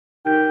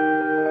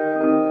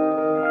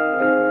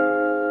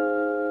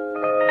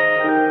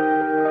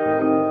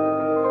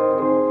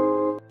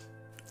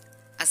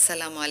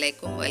আসসালামু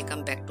আলাইকুম, welcome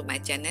back to my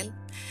channel.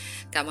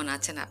 কেমন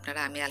আছেন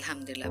আপনারা? আমি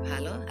আলহামদুলিল্লাহ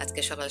ভালো।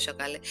 আজকে সকাল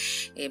সকাল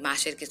এই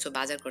মাসের কিছু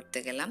বাজার করতে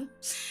গেলাম।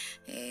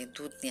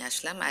 দুধ নিয়ে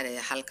আসলাম আর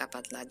হালকা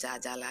পাতলা যা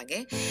যা লাগে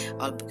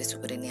অল্প কিছু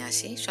করে নিয়ে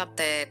আসি।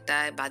 সপ্তাহে একটা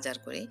বাজার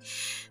করি।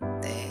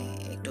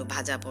 একটু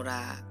ভাজা পোড়া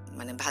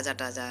মানে ভাজা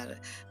টাজার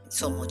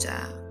সমুচা,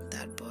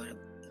 তারপর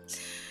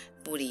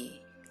পুরি,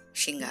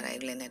 সিঙ্গারা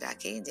এগুলো এনে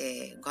রাখি যে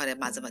ঘরে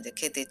মাঝে মাঝে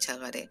খেতে ইচ্ছা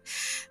করে,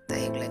 তাই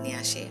এগুলো নিয়ে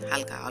আসি।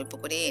 হালকা অল্প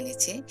করেই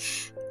এনেছি।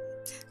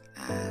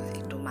 আর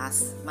একটু মাছ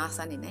মাছ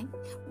আনি নাই,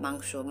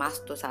 মাছ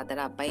তো সাদের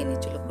আব্বাই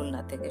এনেছিল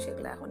খুলনা থেকে,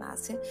 সেগুলো এখন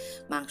আছে।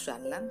 মাংস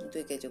আনলাম,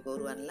 2 কেজি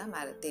গরু আনলাম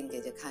আর 3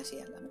 কেজি খাসি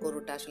আনলাম।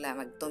 গরুটা আসলে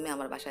একদমই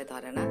আমার বাসায়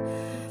ধরে না,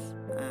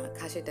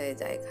 খাসিটাই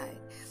যাই খায়।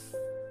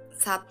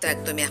 সাপ তো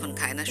একদমই এখন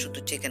খায় না, শুধু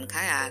চিকেন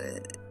খায়। আর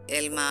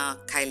এলমা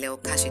খাইলেও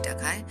খাসিটা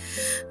খায়,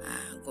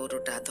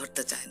 গরুটা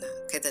ধরতে চায় না,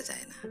 খেতে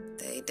চায় না।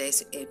 তো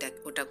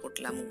ওটা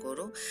কুটলাম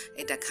গরু,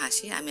 এটা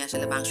খাসি। আমি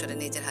আসলে মাংসটা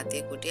নিজের হাতে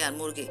কুটি। আর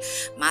মুরগি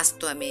মাছ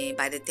তো আমি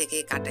বাইরে থেকে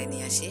কাটাই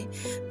নিয়ে আসি।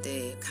 তো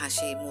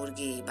খাসি,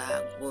 মুরগি বা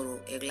গরু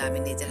এগুলো আমি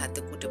নিজের হাতে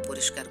কুটে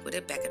পরিষ্কার করে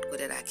প্যাকেট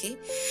করে রাখি,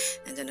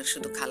 যেন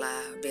শুধু খালা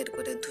বের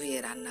করে ধুয়ে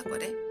রান্না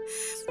করে।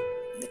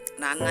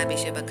 রান্না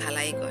বেশিরভাগ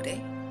খালাই করে।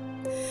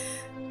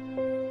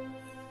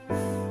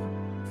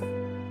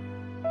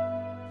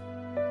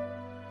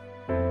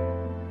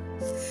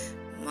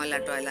 ময়লা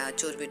টয়লা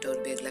চর্বি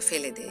টর্বি এগুলো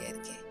ফেলে দেয় আর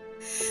কি।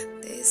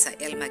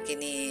 এলমাকে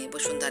নিয়ে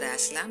বসুন্ধরা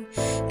আসলাম।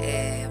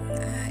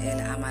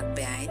 আমার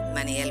বেআইন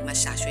মানে এলমার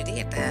শাশুড়ি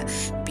একটা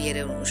বিয়ের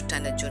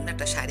অনুষ্ঠানের জন্য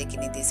একটা শাড়ি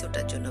কিনে দিয়েছে,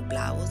 ওটার জন্য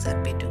ব্লাউজ আর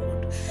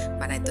পেটিকোট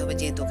বানাইতে হবে।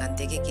 যে দোকান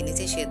থেকে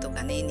কিনেছি সে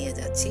দোকানেই নিয়ে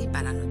যাচ্ছি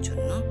বানানোর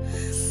জন্য।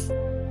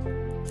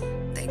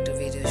 তাই একটু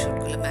ভিডিও শুট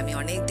করলাম। আমি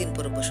অনেক দিন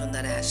পরে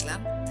বসুন্ধরায় আসলাম,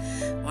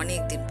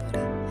 অনেক দিন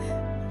পরে,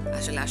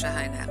 আসলে আসা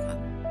হয় না এখন।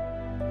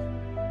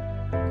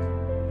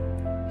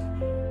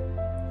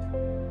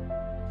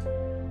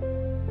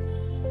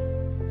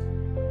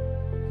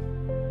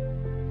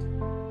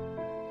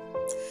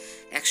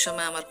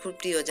 একসময় আমার খুব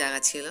প্রিয় জায়গা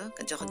ছিল,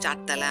 যখন 4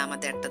 তলায়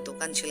আমাদের একটা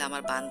দোকান ছিল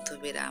আমার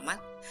বান্ধবীরা আমার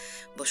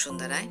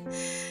বসুন্ধরায়।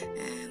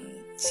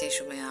 সেই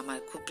সময় আমার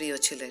খুব প্রিয়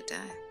ছিল এটা।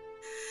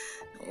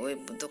 ওই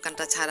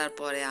দোকানটা ছাড়ার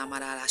পরে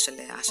আমার আর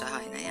আসলে আসা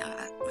হয় নাই,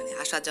 মানে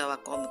আসা যাওয়া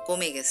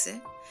কমে গেছে।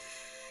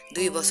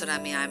 2 বছর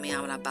আমি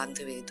আমার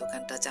বান্ধবীর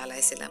দোকানটা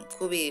চালাইছিলাম,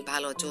 খুবই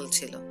ভালো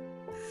চলছিল।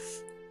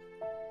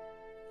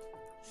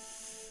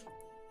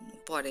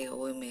 পরে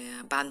ওই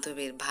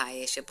বান্ধবীর ভাই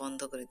এসে বন্ধ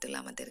করে দিল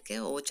আমাদেরকে,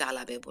 ও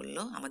চালাবে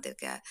বললো,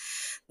 আমাদেরকে আর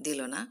দিল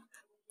না।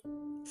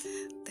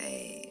 তাই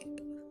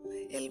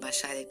এলবার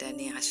শাড়িটা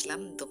নিয়ে আসলাম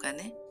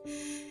দোকানে।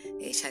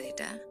 এই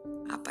শাড়িটা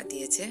আপা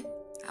দিয়েছে,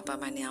 আপা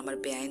মানে আমার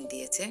বেআইন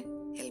দিয়েছে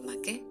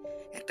এলমাকে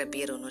একটা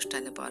বিয়ের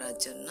অনুষ্ঠানে পরার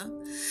জন্য।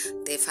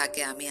 তে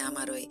ফাঁকে আমি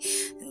আমার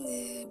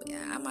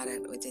আমার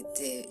ওই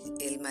যে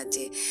এলমার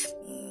যে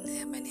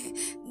মানে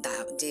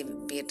যে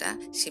বিয়েটা,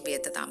 সে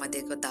বিয়েতে তো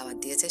আমাদেরকেও দাওয়াত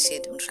দিয়েছে, সে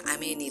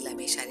আমি নিলাম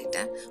এই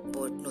শাড়িটা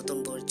নতুন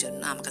বউর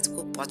জন্য। আমার কাছে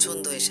খুব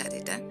পছন্দ এই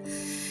শাড়িটা,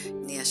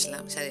 নিয়ে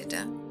আসলাম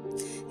শাড়িটা।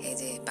 এই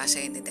যে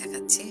বাসায় এনে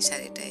দেখাচ্ছি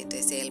শাড়িটা, এটা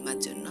হচ্ছে এলমার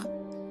জন্য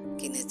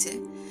কিনেছে।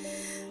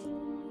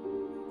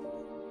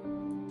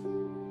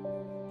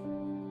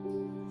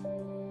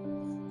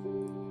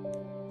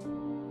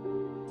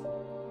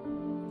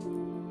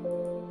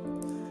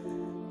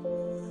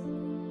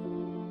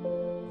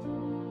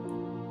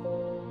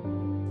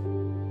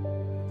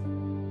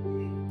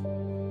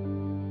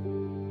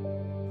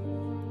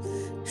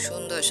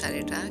 সুন্দর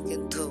শাড়িটা,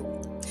 কিন্তু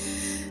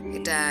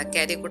এটা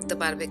ক্যারি করতে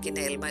পারবে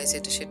কিনা এলমা,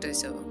 সেটা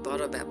হচ্ছে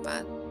বড়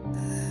ব্যাপার।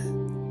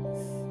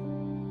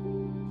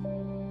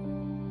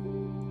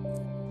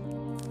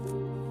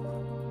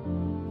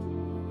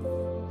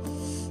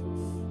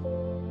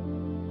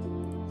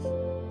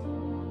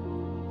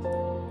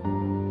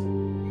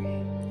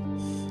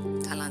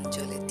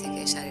 কালাঞ্চলের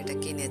থেকে শাড়িটা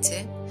কিনেছে।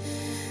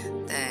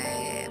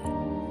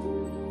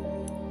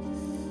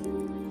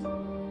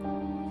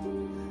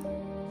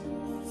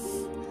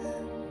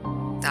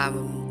 তা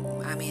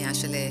আমি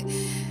আসলে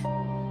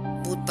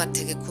বুধবার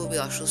থেকে খুবই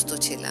অসুস্থ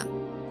ছিলাম,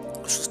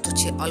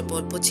 অল্প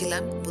অল্প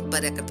ছিলাম।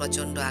 বুধবার একটা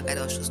প্রচন্ড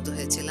আকারে অসুস্থ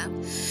হয়েছিলাম।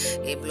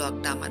 এই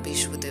ব্লগটা আমার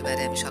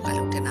বৃহস্পতিবারে আমি সকালে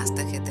উঠে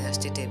নাস্তা খেতে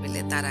আসছি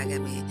টেবিলে। তার আগে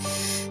আমি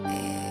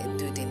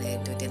 2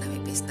 দিন আমি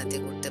বিছনাতে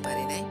করতে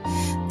পারি নাই।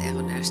 তো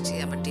এখন আসছি,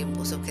 আমার ডিম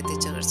পোসও খেতে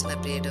ইচ্ছা করছে না,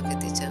 ব্রেডও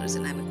খেতে ইচ্ছা করছে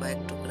না। আমি কয়েক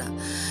টুকরা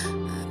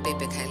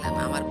পেঁপে খাইলাম।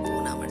 আমার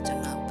বোন আমার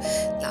জন্য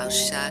লাউ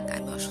শাক,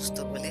 আমি অসুস্থ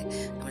বলে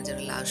আমার জন্য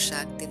লাউ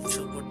শাক,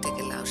 300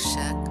 থেকে লাউ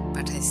শাক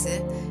পাঠাইছে।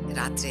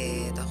 রাত্রে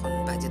তখন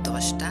বাজে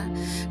 10টা,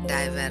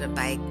 ড্রাইভার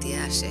বাইক দিয়ে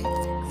আসে,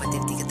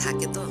 আমাদের দিকে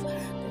থাকে তো,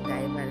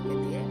 ড্রাইভারকে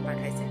দিয়ে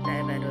পাঠাইছে।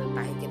 ড্রাইভার ওই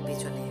বাইকের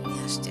পেছনে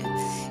নিয়ে আসছে,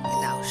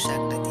 লাউ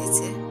শাকটা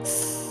দিয়েছে,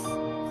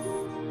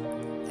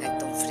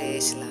 একদম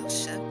ফ্রেশ লাউ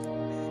শাক।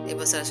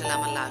 এবছর আসলে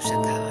আমার লাউ শাক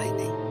খাওয়া হয়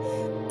নাই,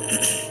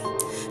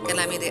 কেন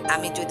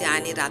আমি যদি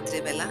আনি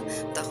রাত্রেবেলা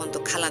তখন তো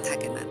খালা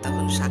থাকে না,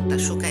 তখন শাকটা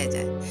শুকায়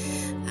যায়।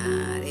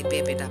 আর এই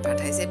পেঁপেটা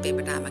পাঠাইছে,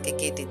 পেঁপেটা আমাকে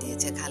কেটে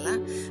দিয়েছে খালা।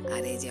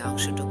 আর এই যে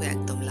অংশটুকু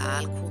একদম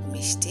লাল, খুব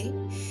মিষ্টি।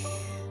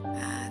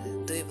 আর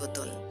 2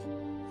 বোতল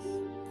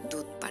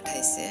দুধ পাঠাইছে।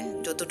 আনাইছে,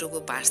 যতটুকু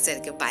পারছে আর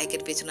কি।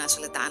 বাইকের পেছনে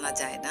আসলে তা আনা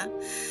যায় না।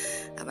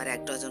 আবার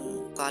 1 ডজন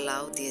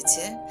কলাও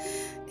দিয়েছে।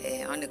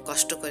 অনেক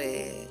কষ্ট করে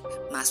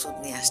মাসুদ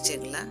নিয়ে আসছে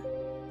এগুলা।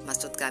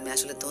 মাসুদকে আমি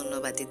আসলে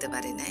ধন্যবাদ দিতে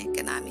পারি নাই,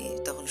 কেন আমি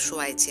তখন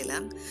শোয়াই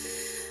ছিলাম।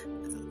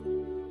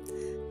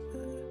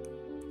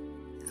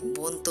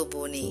 বোন তো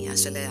বোনই,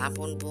 আসলে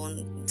আপন বোন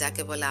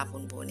যাকে বলে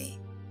আপন বোনই।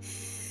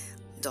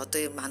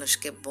 যতই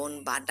মানুষকে বোন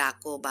বা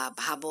ডাকো বা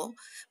ভাবো,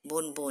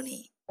 বোন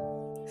বোনই।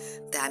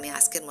 তাই আমি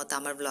আজকের মতো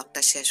আমার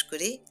ব্লগটা শেষ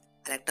করি।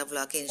 আর একটা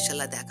ব্লগে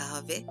ইনশাল্লাহ দেখা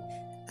হবে।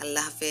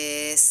 আল্লাহ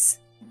হাফেজ।